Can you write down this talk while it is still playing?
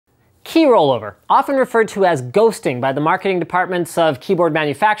Key rollover, often referred to as ghosting by the marketing departments of keyboard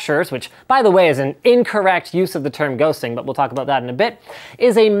manufacturers, which, by the way, is an incorrect use of the term ghosting, but we'll talk about that in a bit,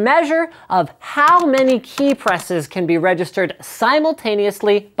 is a measure of how many key presses can be registered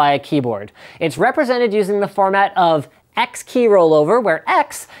simultaneously by a keyboard. It's represented using the format of N-Key rollover, where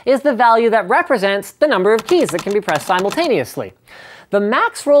X is the value that represents the number of keys that can be pressed simultaneously. The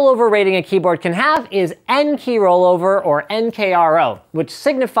max rollover rating a keyboard can have is N-Key rollover, or NKRO, which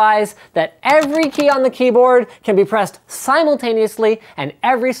signifies that every key on the keyboard can be pressed simultaneously and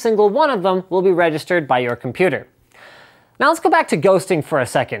every single one of them will be registered by your computer. Now let's go back to ghosting for a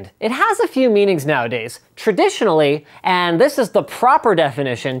second. It has a few meanings nowadays. Traditionally, and this is the proper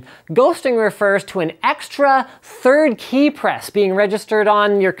definition, ghosting refers to an extra third key press being registered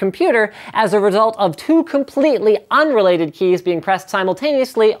on your computer as a result of two completely unrelated keys being pressed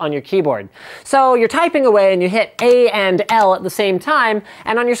simultaneously on your keyboard. So you're typing away and you hit A and L at the same time,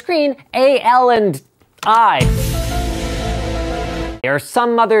 and on your screen, A, L, and I, or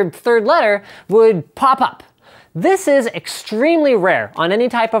some other third letter would pop up. This is extremely rare on any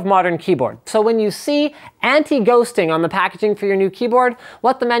type of modern keyboard. So when you see anti-ghosting on the packaging for your new keyboard,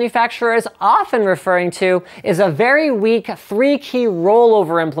 what the manufacturer is often referring to is a very weak 3-key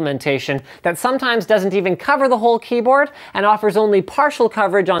rollover implementation that sometimes doesn't even cover the whole keyboard and offers only partial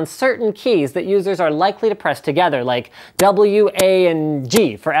coverage on certain keys that users are likely to press together, like W, A, and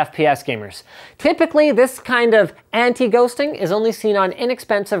G for FPS gamers. Typically, this kind of anti-ghosting is only seen on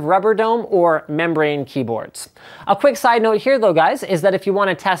inexpensive rubber dome or membrane keyboards. A quick side note here though, guys, is that if you want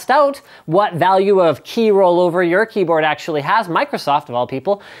to test out what value of key rollover your keyboard actually has, Microsoft, of all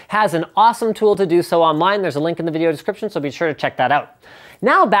people, has an awesome tool to do so online. There's a link in the video description, so be sure to check that out.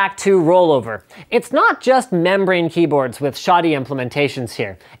 Now back to rollover. It's not just membrane keyboards with shoddy implementations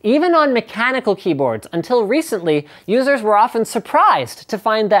here. Even on mechanical keyboards, until recently, users were often surprised to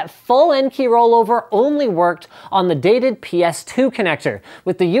find that full N-Key rollover only worked on the dated PS2 connector,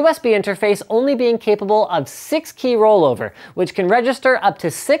 with the USB interface only being capable of 6-key rollover, which can register up to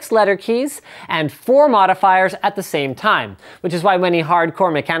 6 letter keys and 4 modifiers at the same time, which is why many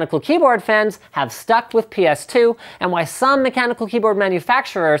hardcore mechanical keyboard fans have stuck with PS2, and why some mechanical keyboard manufacturers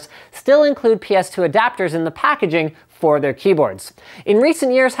still include PS2 adapters in the packaging for their keyboards. In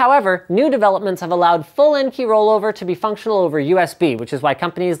recent years, however, new developments have allowed full N-Key rollover to be functional over USB, which is why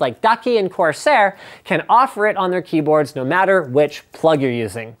companies like Ducky and Corsair can offer it on their keyboards no matter which plug you're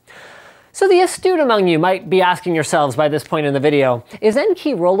using. So the astute among you might be asking yourselves by this point in the video, is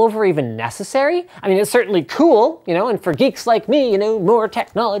N-Key rollover even necessary? I mean, it's certainly cool, and for geeks like me, more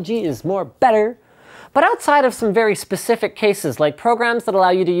technology is more better. But outside of some very specific cases, like programs that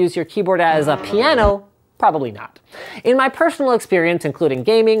allow you to use your keyboard as a piano, probably not. In my personal experience, including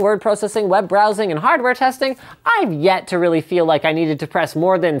gaming, word processing, web browsing, and hardware testing, I've yet to really feel like I needed to press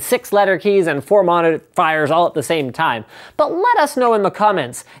more than 6 letter keys and 4 modifiers all at the same time. But let us know in the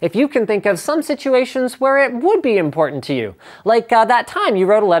comments if you can think of some situations where it would be important to you, like that time you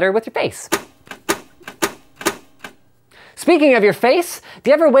wrote a letter with your face. Speaking of your face, do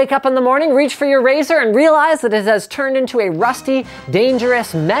you ever wake up in the morning, reach for your razor, and realize that it has turned into a rusty,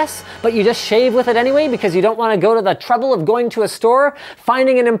 dangerous mess, but you just shave with it anyway because you don't want to go to the trouble of going to a store,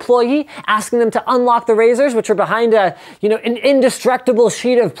 finding an employee, asking them to unlock the razors, which are behind an indestructible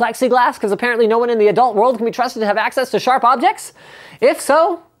sheet of plexiglass, because apparently no one in the adult world can be trusted to have access to sharp objects? If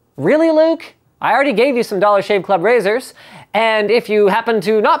so, really, Luke? I already gave you some Dollar Shave Club razors, and if you happen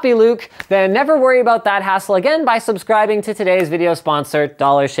to not be Luke, then never worry about that hassle again by subscribing to today's video sponsor,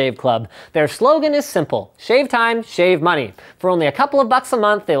 Dollar Shave Club. Their slogan is simple: shave time, shave money. For only a couple of bucks a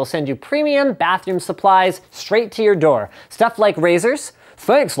month, they will send you premium bathroom supplies straight to your door. Stuff like razors.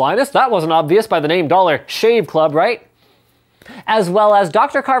 Thanks, Linus, that wasn't obvious by the name Dollar Shave Club, right? As well as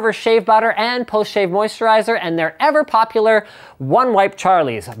Dr. Carver's shave butter and post-shave moisturizer, and their ever-popular One Wipe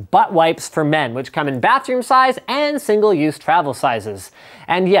Charlie's butt wipes for men, which come in bathroom size and single-use travel sizes.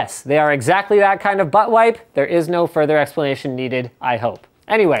 And yes, they are exactly that kind of butt wipe. There is no further explanation needed, I hope.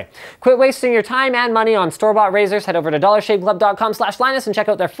 Anyway, quit wasting your time and money on store-bought razors. Head over to dollarshaveclub.com/Linus and check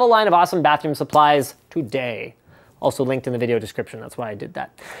out their full line of awesome bathroom supplies today. Also linked in the video description, that's why I did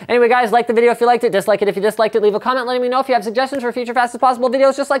that. Anyway, guys, like the video if you liked it, dislike it if you disliked it, leave a comment letting me know if you have suggestions for future fastest possible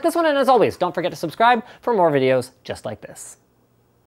videos just like this one, and as always, don't forget to subscribe for more videos just like this.